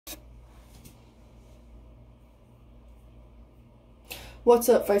What's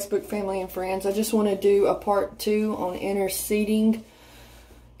up, Facebook family and friends? I just want to do a part 2 on interceding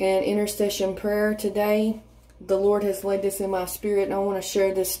and intercession prayer today. The Lord has laid this in my spirit, and I want to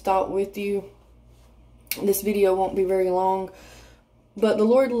share this thought with you. This video won't be very long, but the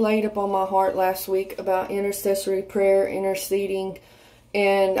Lord laid upon my heart last week about intercessory prayer, interceding,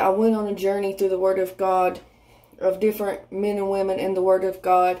 and I went on a journey through the Word of God of different men and women in the Word of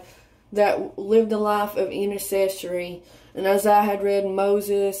God that lived a life of intercessory. And as I had read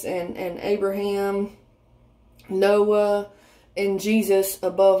Moses and Abraham, Noah, and Jesus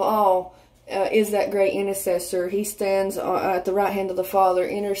above all, is that great intercessor. He stands at the right hand of the Father,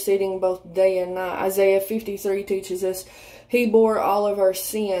 interceding both day and night. Isaiah 53 teaches us He bore all of our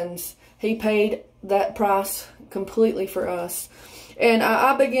sins. He paid that price completely for us. And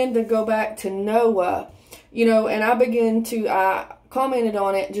I began to go back to Noah, and I commented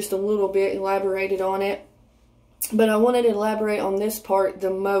on it just a little bit, elaborated on it. But I wanted to elaborate on this part the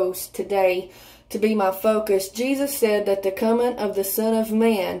most today to be my focus. Jesus said that the coming of the Son of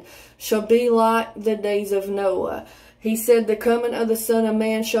Man shall be like the days of Noah. He said the coming of the Son of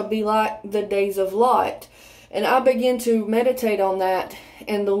Man shall be like the days of Lot. And I began to meditate on that.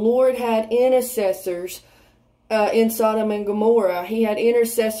 And the Lord had intercessors in Sodom and Gomorrah. He had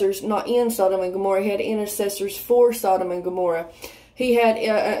intercessors not in Sodom and Gomorrah. He had intercessors for Sodom and Gomorrah. He had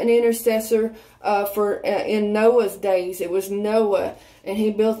an intercessor in Noah's days. It was Noah, and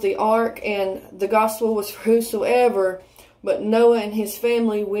he built the ark, and the gospel was for whosoever, but Noah and his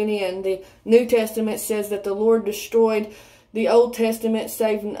family went in. The New Testament says that the Lord destroyed the Old Testament,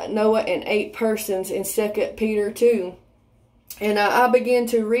 save Noah and 8 persons in 2 Peter 2. And I began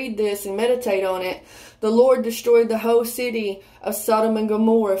to read this and meditate on it. The Lord destroyed the whole city of Sodom and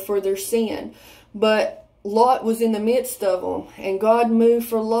Gomorrah for their sin, but Lot was in the midst of them, and God moved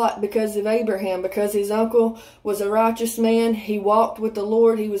for Lot because of Abraham, because his uncle was a righteous man. He walked with the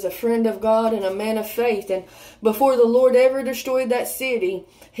Lord. He was a friend of God and a man of faith. And before the Lord ever destroyed that city,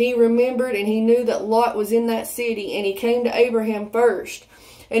 he remembered and he knew that Lot was in that city, and he came to Abraham first.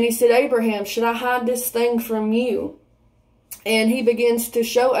 And he said, Abraham, should I hide this thing from you? And he begins to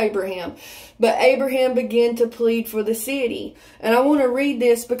show Abraham. But Abraham began to plead for the city. And I want to read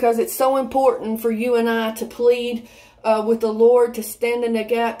this because it's so important for you and I to plead with the Lord, to stand in the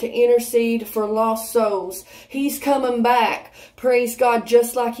gap, to intercede for lost souls. He's coming back. Praise God,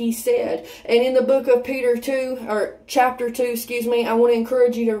 just like he said. And in the book of chapter 2, I want to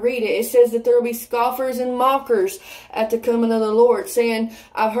encourage you to read it. It says that there will be scoffers and mockers at the coming of the Lord, saying,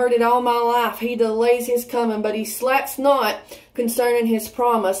 I've heard it all my life. He delays his coming, but he slacks not concerning his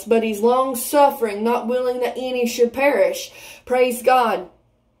promise, but he's long-suffering, not willing that any should perish. Praise God.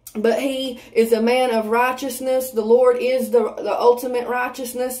 But he is a man of righteousness. The Lord is the ultimate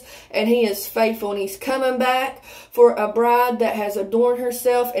righteousness, and he is faithful. And he's coming back for a bride that has adorned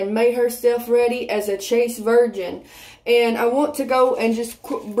herself and made herself ready as a chaste virgin. And I want to go and just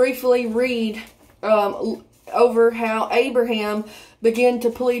briefly read over how Abraham began to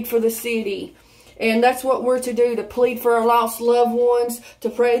plead for the city. And that's what we're to do, to plead for our lost loved ones, to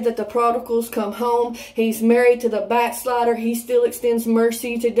pray that the prodigals come home. He's married to the backslider. He still extends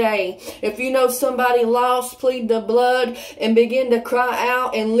mercy today. If you know somebody lost, plead the blood and begin to cry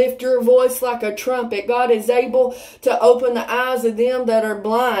out and lift your voice like a trumpet. God is able to open the eyes of them that are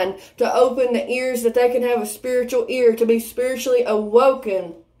blind, to open the ears that they can have a spiritual ear, to be spiritually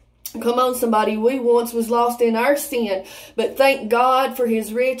awoken. Come on, somebody. We once was lost in our sin, but thank God for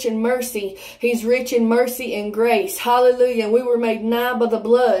his rich in mercy. He's rich in mercy and grace. Hallelujah. And we were made nigh by the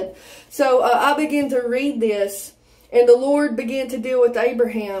blood. So I began to read this, and the Lord began to deal with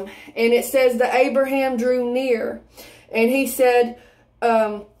Abraham. And it says that Abraham drew near, and he said,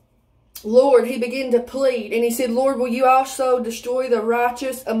 Lord, he began to plead, and he said, Lord, will you also destroy the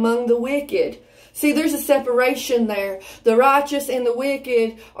righteous among the wicked? See, there's a separation there. The righteous and the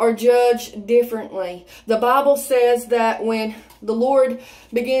wicked are judged differently. The Bible says that when the Lord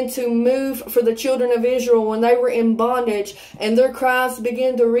began to move for the children of Israel, when they were in bondage and their cries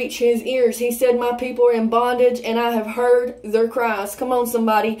began to reach his ears, he said, my people are in bondage and I have heard their cries. Come on,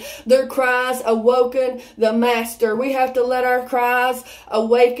 somebody. Their cries awoken the master. We have to let our cries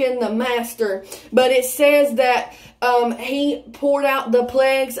awaken the master. But it says that he poured out the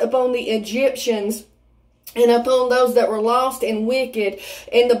plagues upon the Egyptians and upon those that were lost and wicked.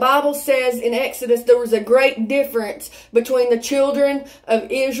 And the Bible says in Exodus there was a great difference between the children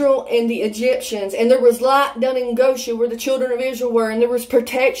of Israel and the Egyptians. And there was light down in Goshen where the children of Israel were, and there was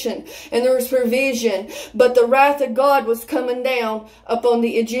protection and there was provision. But the wrath of God was coming down upon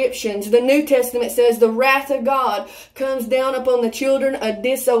the Egyptians. The New Testament says the wrath of God comes down upon the children of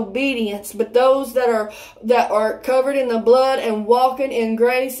disobedience. But those that are covered in the blood and walking in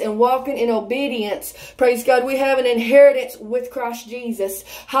grace and walking in obedience, praise God, we have an inheritance with Christ Jesus.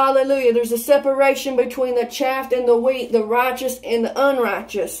 Hallelujah. There's a separation between the chaff and the wheat, the righteous and the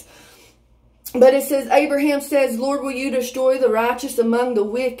unrighteous. But it says, Abraham says, Lord, will you destroy the righteous among the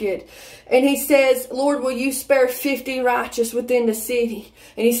wicked? And he says, Lord, will you spare 50 righteous within the city?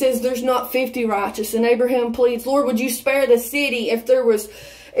 And he says, there's not 50 righteous. And Abraham pleads, Lord, would you spare the city if there was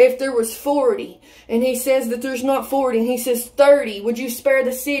 40? And he says that there's not 40. And he says 30. Would you spare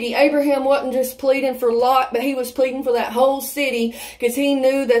the city? Abraham wasn't just pleading for Lot, but he was pleading for that whole city, because he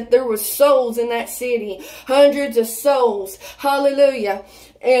knew that there was souls in that city. Hundreds of souls. Hallelujah.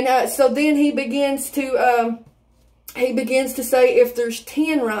 And so then he begins to say, if there's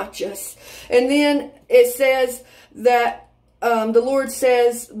 10 righteous. And then it says that the Lord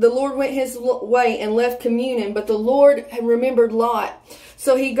says, the Lord went his way and left communion, but the Lord had remembered Lot.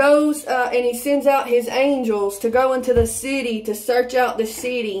 So he goes and he sends out his angels to go into the city to search out the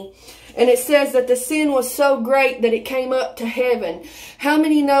city. And it says that the sin was so great that it came up to heaven. How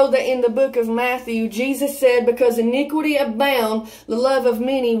many know that in the book of Matthew, Jesus said, because iniquity abound, the love of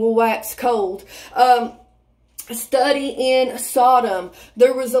many will wax cold. Study in Sodom.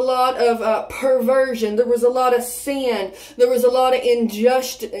 There was a lot of perversion. There was a lot of sin. There was a lot of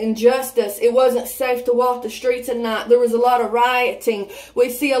injustice. It wasn't safe to walk the streets at night. There was a lot of rioting. We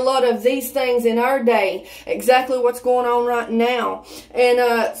see a lot of these things in our day. Exactly what's going on right now.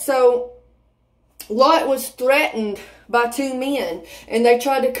 And so Lot was threatened by two men, and they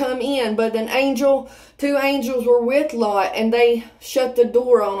tried to come in, but two angels were with Lot, and they shut the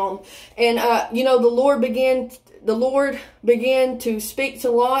door on them. And the Lord began to speak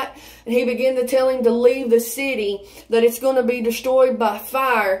to Lot, and he began to tell him to leave the city, that it's going to be destroyed by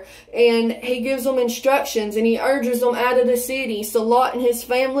fire. And he gives them instructions, and he urges them out of the city. So Lot and his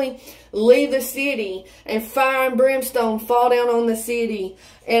family leave the city, and fire and brimstone fall down on the city.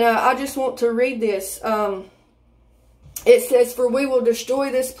 And I just want to read this. It says, for we will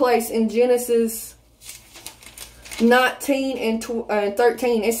destroy this place in Genesis 19 and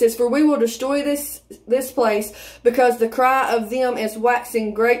 13. It says, for we will destroy this place, because the cry of them is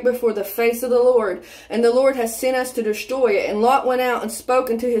waxing great before the face of the Lord, and the Lord has sent us to destroy it. And Lot went out and spoke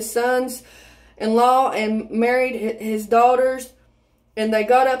unto his sons-in-law and married his daughters, and they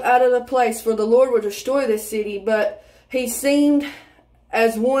got up out of the place, for the Lord would destroy this city. But he seemed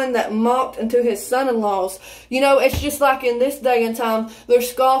as one that mocked unto his son-in-laws. It's just like in this day and time,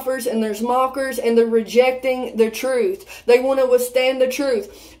 there's scoffers and there's mockers, and they're rejecting the truth. They want to withstand the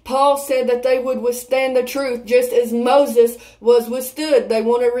truth. Paul said that they would withstand the truth just as Moses was withstood. They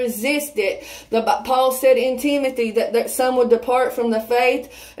want to resist it. Paul said in Timothy that some would depart from the faith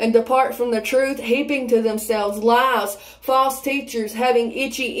and depart from the truth, heaping to themselves lies, false teachers, having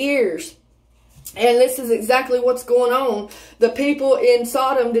itchy ears. And this is exactly what's going on. The people in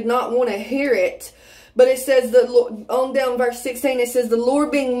Sodom did not want to hear it. But it says, on down verse 16, it says, the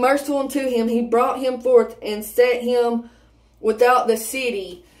Lord being merciful unto him, he brought him forth and set him without the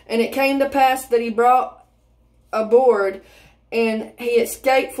city. And it came to pass that he brought aboard, and he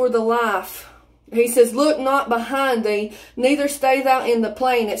escaped for the life. He says, look not behind thee, neither stay thou in the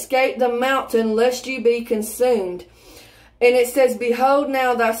plain. Escape the mountain, lest you be consumed. And it says, behold,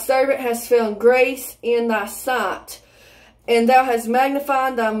 now thy servant has found grace in thy sight, and thou hast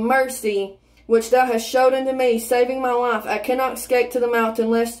magnified thy mercy, which thou hast showed unto me, saving my life. I cannot escape to the mountain,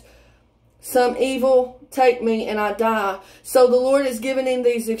 lest some evil take me and I die. So the Lord is giving him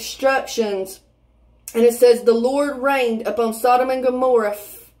these instructions. And it says, the Lord rained upon Sodom and Gomorrah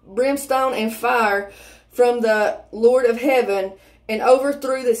brimstone and fire from the Lord of heaven, and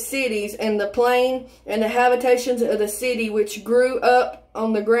overthrew the cities and the plain and the habitations of the city which grew up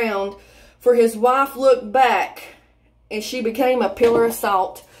on the ground. For his wife looked back, and she became a pillar of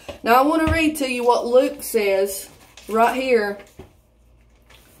salt. Now I want to read to you what Luke says right here.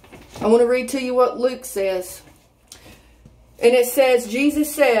 I want to read to you what Luke says. And it says,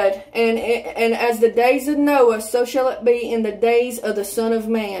 Jesus said, and as the days of Noah, so shall it be in the days of the Son of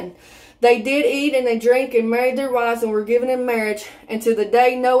Man. They did eat and they drank and married their wives and were given in marriage until the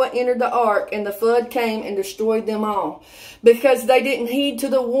day Noah entered the ark, and the flood came and destroyed them all. Because they didn't heed to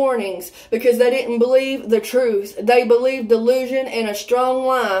the warnings, because they didn't believe the truth. They believed delusion and a strong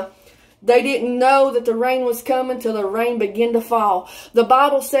lie They didn't know that the rain was coming till the rain began to fall. The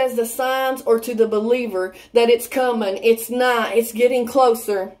Bible says the signs are to the believer that it's coming, it's nigh, it's getting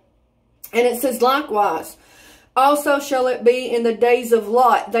closer. And it says likewise, also shall it be in the days of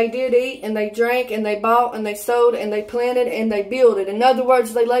Lot. They did eat and they drank and they bought and they sold and they planted and they builded. In other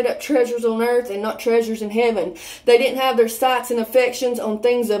words, they laid up treasures on earth and not treasures in heaven. They didn't have their sights and affections on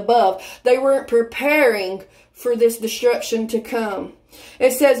things above. They weren't preparing for this destruction to come.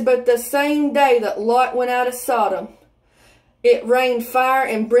 It says, but the same day that Lot went out of Sodom, it rained fire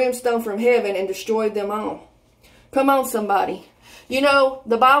and brimstone from heaven and destroyed them all. Come on, somebody. You know,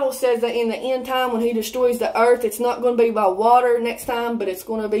 the Bible says that in the end time when he destroys the earth, it's not going to be by water next time, but it's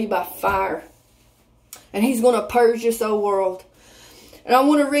going to be by fire. And he's going to purge this old world. And I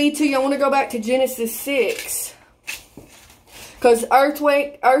want to read to you, I want to go back to Genesis 6. Because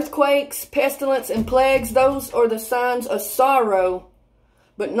earthquakes, pestilence, and plagues, those are the signs of sorrow,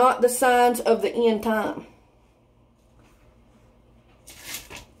 but not the signs of the end time.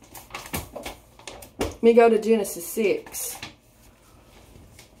 Let me go to Genesis 6.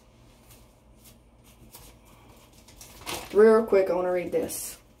 Real quick, I want to read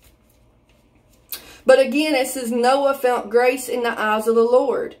this. But again, it says, Noah found grace in the eyes of the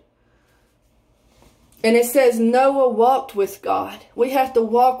Lord. And it says Noah walked with God. We have to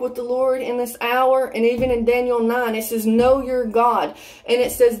walk with the Lord in this hour. And even in Daniel 9, it says, know your God. And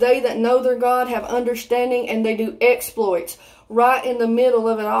it says, they that know their God have understanding and they do exploits. Right in the middle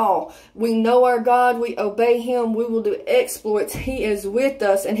of it all. We know our God. We obey Him. We will do exploits. He is with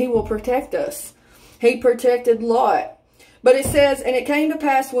us and He will protect us. He protected Lot. But it says, and it came to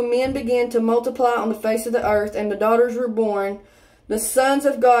pass when men began to multiply on the face of the earth and the daughters were born, the sons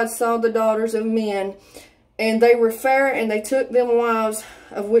of God saw the daughters of men, and they were fair, and they took them wives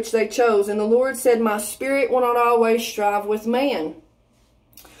of which they chose. And the Lord said, my spirit will not always strive with man.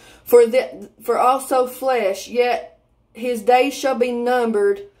 For also flesh, yet his days shall be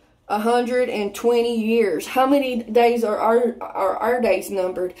numbered 120 years. How many days are our days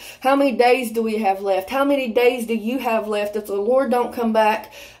numbered? How many days do we have left? How many days do you have left if the Lord don't come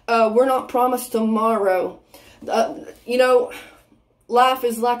back? We're not promised tomorrow. You know, life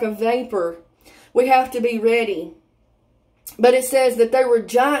is like a vapor. We have to be ready. But it says that there were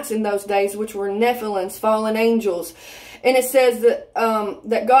giants in those days, which were Nephilims, fallen angels. And it says that,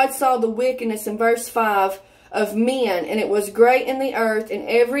 that God saw the wickedness in verse 5 of men, and it was great in the earth, and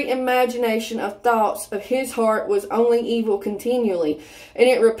every imagination of thoughts of his heart was only evil continually. And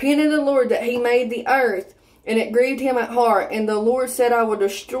it repented the Lord that he made the earth, and it grieved him at heart. And the Lord said, I will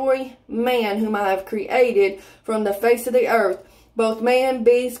destroy man whom I have created from the face of the earth, both man,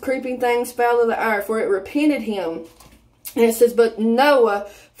 beast, creeping things, fowl of the air, for it repented him. And it says, but Noah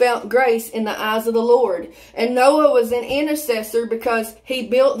found grace in the eyes of the Lord. And Noah was an intercessor because he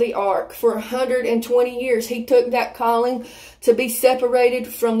built the ark for 120 years. He took that calling to be separated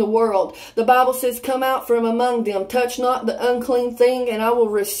from the world. The Bible says, come out from among them, touch not the unclean thing, and I will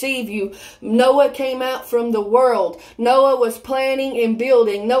receive you. Noah came out from the world. Noah was planning and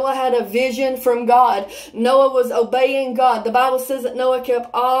building. Noah had a vision from God. Noah was obeying God. The Bible says that Noah kept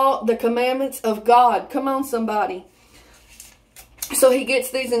all the commandments of God. Come on, somebody. So he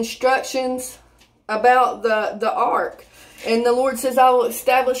gets these instructions about the ark. And the Lord says, I will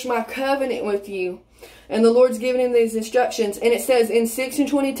establish my covenant with you. And the Lord's giving him these instructions. And it says in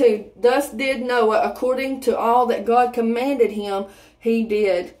 6:22, thus did Noah according to all that God commanded him, he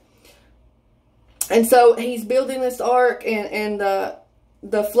did. And so he's building this ark, and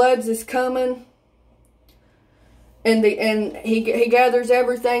the floods is coming. And he gathers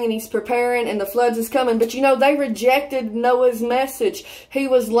everything, and he's preparing, and the floods is coming. But you know, they rejected Noah's message. He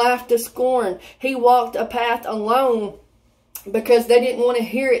was laughed to scorn. He walked a path alone because they didn't want to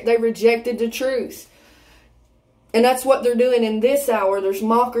hear it. They rejected the truth. And that's what they're doing in this hour. There's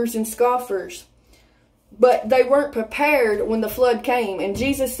mockers and scoffers. But they weren't prepared when the flood came. And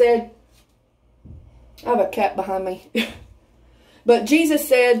Jesus said, I have a cat behind me. But Jesus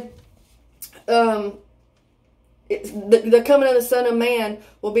said, the coming of the Son of Man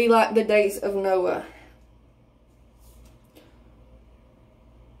will be like the days of Noah.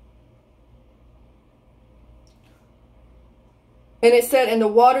 And it said, and the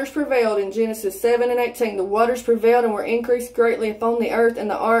waters prevailed in Genesis 7:18. The waters prevailed and were increased greatly upon the earth, and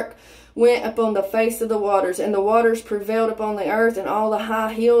the ark went upon the face of the waters. And the waters prevailed upon the earth, and all the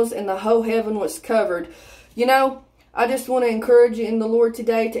high hills, and the whole heaven was covered. You know, I just want to encourage you in the Lord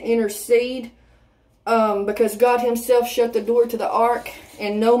today to intercede. Because God himself shut the door to the ark,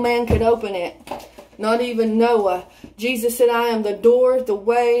 and no man could open it. not even Noah. Jesus said, I am the door, the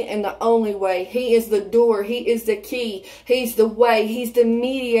way, and the only way. He is the door. He is the key. He's the way. He's the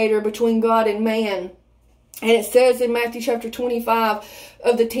mediator between God and man. And it says in Matthew chapter 25,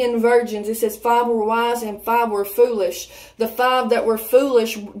 of the 10 virgins, it says 5 were wise and 5 were foolish. The 5 that were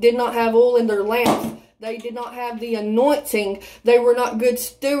foolish did not have oil in their lamps. They did not have the anointing. They were not good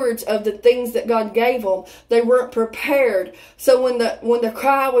stewards of the things that God gave them. They weren't prepared. So when the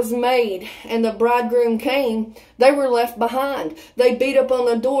cry was made and the bridegroom came, they were left behind. They beat up on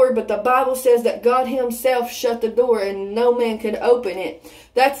the door, but the Bible says that God himself shut the door and no man could open it.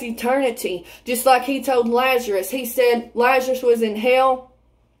 That's eternity. Just like he told Lazarus. He said Lazarus was in hell.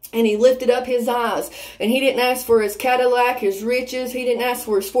 And he lifted up his eyes. And he didn't ask for his Cadillac, his riches. He didn't ask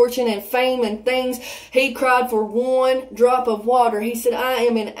for his fortune and fame and things. He cried for one drop of water. He said, I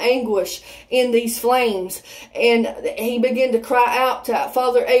am in anguish in these flames. And he began to cry out to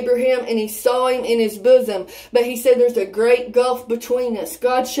Father Abraham, and he saw him in his bosom. But he said, there's a great gulf between us.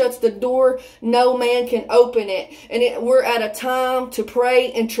 God shuts the door. No man can open it. And we're at a time to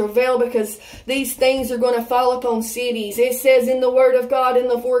pray and travail, because these things are going to fall upon cities. It says in the Word of God, in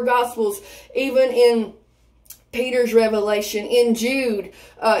the 4 Gospels, even in Peter's revelation, in Jude,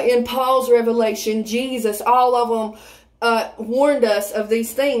 in Paul's revelation, Jesus, all of them warned us of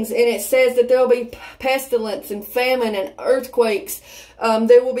these things. And it says that there will be pestilence and famine and earthquakes.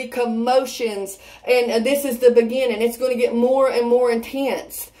 There will be commotions. And this is the beginning. It's going to get more and more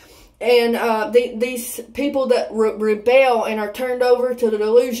intense. And these people that rebel and are turned over to the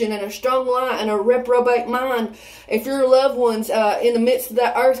delusion and a strong lie and a reprobate mind, if your loved ones in the midst of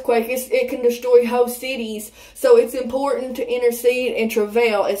that earthquake, it can destroy whole cities. So it's important to intercede and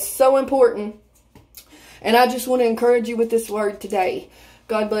travail. It's so important. And I just want to encourage you with this word today.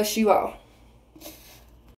 God bless you all.